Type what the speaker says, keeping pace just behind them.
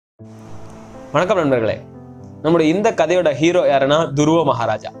வணக்கம் நண்பர்களே. நம்முடைய இந்த கதையோட ஹீரோ யாருன்னா துருவ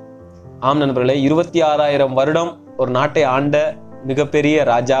மகாராஜா. ஆம் நண்பர்களே, 26,000 வருடம் ஒரு நாட்டை ஆண்ட மிகப்பெரிய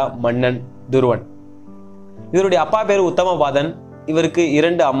ராஜா மன்னன் துருவன். இவருடைய அப்பா பேரு உத்தமபாதன். இவருக்கு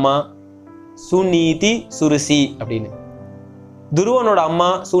 2 அம்மா, சுநீதி, சுருசி அப்படின்னு. துருவனோட அம்மா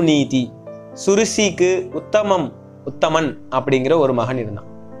சுநீதி, சுருசிக்கு உத்தமன் அப்படிங்கிற ஒரு மகன் இருந்தான்.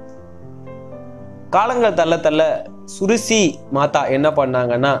 காலங்கள் தள்ள தள்ள சுருசி மாதா என்ன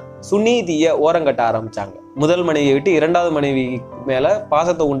பண்ணாங்கன்னா சுநீதியை ஓரங்கட்ட ஆரம்பிச்சாங்க. முதல் மனைவியை விட்டு 2வது மனைவி மேல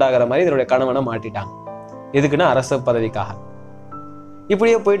பாசத்தை உண்டாகிற மாதிரி இதனுடைய கணவனை மாட்டிட்டாங்க. எதுக்குன்னா அரச பதவிக்காக.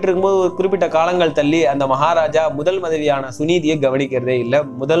 இப்படியே போயிட்டு இருக்கும்போது ஒரு குறிப்பிட்ட காலங்கள் தள்ளி அந்த மகாராஜா முதல் மனைவியான சுநீதியை கவனிக்கிறதே இல்லை.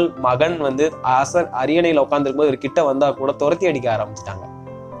 முதல் மகன் அரியணையில் உட்காந்துருக்கும் போது ஒரு கிட்ட வந்தா கூட துரத்தி அடிக்க ஆரம்பிச்சிட்டாங்க.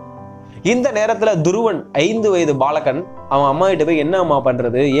 இந்த நேரத்துல துருவன் 5 வயது பாலகன் அவன் அம்மா கிட்ட போய் என்ன அம்மா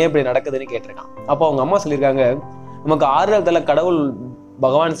பண்றது, ஏன் இப்படி நடக்குதுன்னு கேட்டிருக்கான். அப்போ அவங்க அம்மா சொல்லியிருக்காங்க, நமக்கு ஆறுதல கடவுள்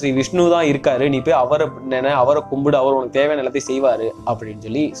பகவான் ஸ்ரீ விஷ்ணு தான் இருக்காரு, நீ போய் அவரை கும்பிடு, அவர் உனக்கு தேவையான எல்லாத்தையும் செய்வாரு அப்படின்னு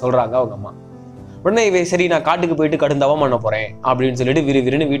சொல்லி சொல்றாங்க அவங்க அம்மா. உடனே சரி நான் காட்டுக்கு போயிட்டு கடும் தவம் பண்ண போறேன் அப்படின்னு சொல்லிட்டு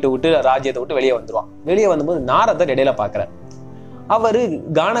விறுவிறுன்னு வீட்டை விட்டு ராஜ்யத்தை விட்டு வெளியே வந்துருவான். வெளியே வந்தபோது நாரதர் இடையில பாக்குறாரு. அவரு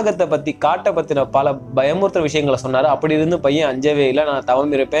கானகத்தை பத்தி காட்டை பத்தின பல பயமுறுத்துற விஷயங்களை சொன்னாரு. அப்படி இருந்து பையன் அஞ்சவே இல்லை, நான்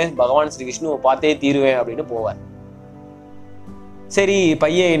தவம் இருப்பேன், பகவான் ஸ்ரீ விஷ்ணுவை பார்த்தே தீருவேன் அப்படின்னு போவார். சரி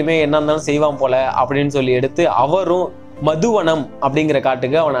பையன் இனிமே என்ன இருந்தாலும் செய்வான் போல அப்படின்னு சொல்லி எடுத்து அவரும் மதுவனம் அப்படிங்கிற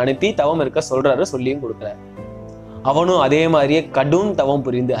காட்டுக்கு அவனை அனுப்பி தவம் இருக்க சொல்றாரு, சொல்லியும் கொடுக்குறாரு. அவனும் அதே மாதிரியே கடும் தவம்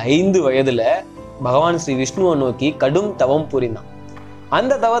புரிந்து 5 வயதுல பகவான் ஸ்ரீ விஷ்ணுவை நோக்கி கடும் தவம் புரிந்தான்.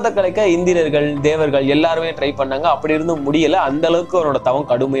 அந்த தவத்தை கலைக்க இந்திரர்கள் தேவர்கள் எல்லாருமே ட்ரை பண்ணாங்க. அப்படி இருந்தும் முடியல. அந்த அளவுக்கு அவனோட தவம்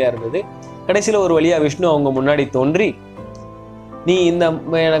கடுமையா இருந்தது. கடைசியில ஒரு வழியா விஷ்ணு அவங்க முன்னாடி தோன்றி, நீ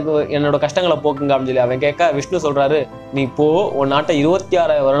எனக்கு என்னோட கஷ்டங்களை போக்குங்க அப்படின்னு சொல்லி அவன் கேட்க விஷ்ணு சொல்றாரு, நீ போ, உன் நாட்டை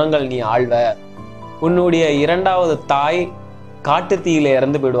 26 வருடங்கள் நீ ஆழ்வ, உன்னுடைய 2வது தாய் காட்டு தீயில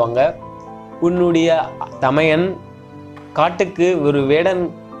இறந்து போயிடுவாங்க, உன்னுடைய தமையன் காட்டுக்கு ஒரு வேடன்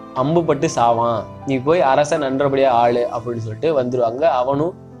அம்புப்பட்டு சாவான், நீ போய் அரசன் நன்றபடியா ஆளு அப்படின்னு சொல்லிட்டு வந்துருவாங்க.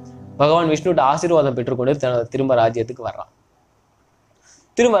 அவனும் பகவான் விஷ்ணுட்ட ஆசீர்வாதம் பெற்றுக்கொண்டு திரும்ப ராஜ்யத்துக்கு வர்றான்.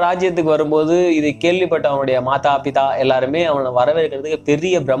 திரும்ப ராஜ்யத்துக்கு வரும்போது இதை கேள்விப்பட்ட அவனுடைய மாதா பிதா எல்லாருமே அவனை வரவேற்கிறதுக்கு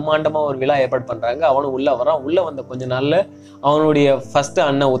பெரிய பிரம்மாண்டமா ஒரு விழா ஏற்பாடு பண்றாங்க. அவனும் உள்ள வரான். உள்ள வந்த கொஞ்ச நாள்ல அவனுடைய ஃபர்ஸ்ட்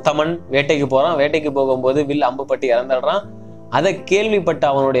அண்ணன் உத்தமன் வேட்டைக்கு போறான். வேட்டைக்கு போகும்போது வில் அம்புப்பட்டு இறந்துடுறான். அதை கேள்விப்பட்ட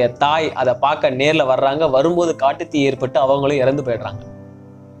அவனுடைய தாய் அதை பார்க்க நேர்ல வர்றாங்க. வரும்போது காட்டுத்தீ ஏற்பட்டு அவங்களும் இறந்து போயிடுறாங்க.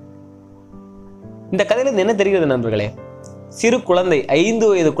 இந்த கதையில என்ன தெரிகிறது நண்பர்களே? சிறு குழந்தை, 5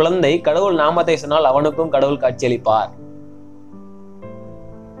 வயது குழந்தை கடவுள் நாமத்தை சொன்னால் அவனுக்கும் கடவுள் காட்சியளிப்பார்,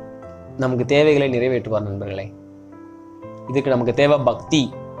 நமக்கு தேவைகளை நிறைவேற்றுவார் நண்பர்களே. இதுக்கு நமக்கு தேவை பக்தி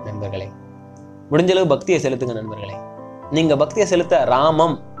நண்பர்களே. முடிஞ்ச அளவு பக்தியை செலுத்துங்க நண்பர்களே. நீங்க பக்தியை செலுத்த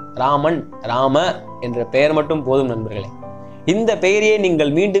ராமன் ராம என்ற பெயர் மட்டும் போதும் நண்பர்களே. இந்த பெயரையே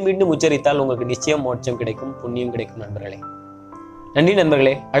நீங்கள் மீண்டும் மீண்டும் உச்சரித்தால் உங்களுக்கு நிச்சயம் மோட்சம் கிடைக்கும், புண்ணியம் கிடைக்கும் நண்பர்களே. நன்றி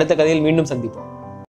நண்பர்களே. அடுத்த கதையில் மீண்டும் சந்திப்போம்.